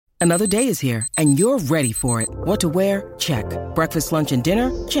Another day is here, and you're ready for it. What to wear? Check. Breakfast, lunch, and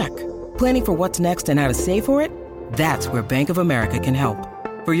dinner? Check. Planning for what's next and how to save for it? That's where Bank of America can help.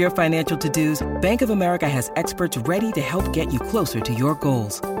 For your financial to-dos, Bank of America has experts ready to help get you closer to your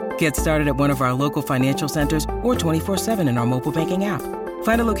goals. Get started at one of our local financial centers or 24/7 in our mobile banking app.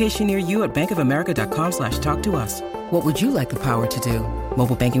 Find a location near you at bankofamerica.com/talktous. What would you like the power to do?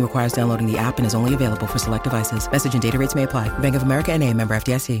 Mobile banking requires downloading the app and is only available for select devices. Message and data rates may apply. Bank of America N.A., member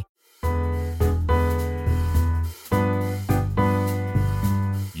FDIC.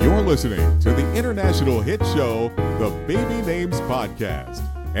 You're listening to the international hit show, The Baby Names Podcast.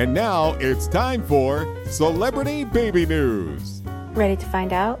 And now it's time for Celebrity Baby News. Ready to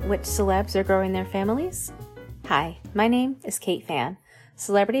find out which celebs are growing their families? Hi, my name is Kate Fan,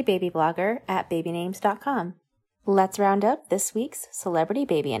 celebrity baby blogger at babynames.com. Let's round up this week's celebrity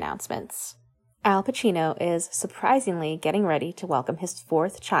baby announcements. Al Pacino is surprisingly getting ready to welcome his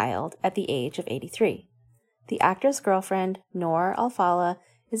fourth child at the age of 83. The actor's girlfriend, Noor Al-Fala,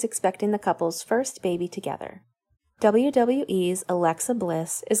 is expecting the couple's first baby together. WWE's Alexa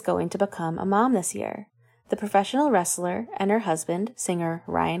Bliss is going to become a mom this year. The professional wrestler and her husband, singer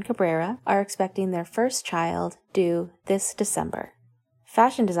Ryan Cabrera, are expecting their first child due this December.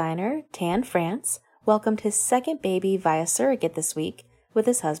 Fashion designer Tan France welcomed his second baby via surrogate this week with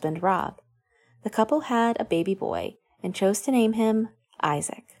his husband Rob. The couple had a baby boy and chose to name him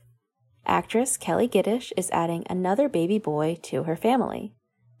Isaac. Actress Kelly Giddish is adding another baby boy to her family.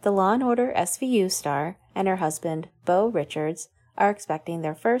 The Law & Order SVU star and her husband, Beau Richards, are expecting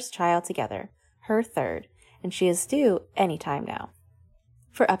their first child together, her third, and she is due anytime now.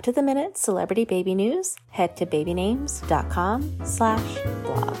 For up-to-the-minute celebrity baby news, head to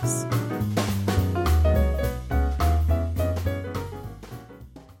babynames.com/blogs.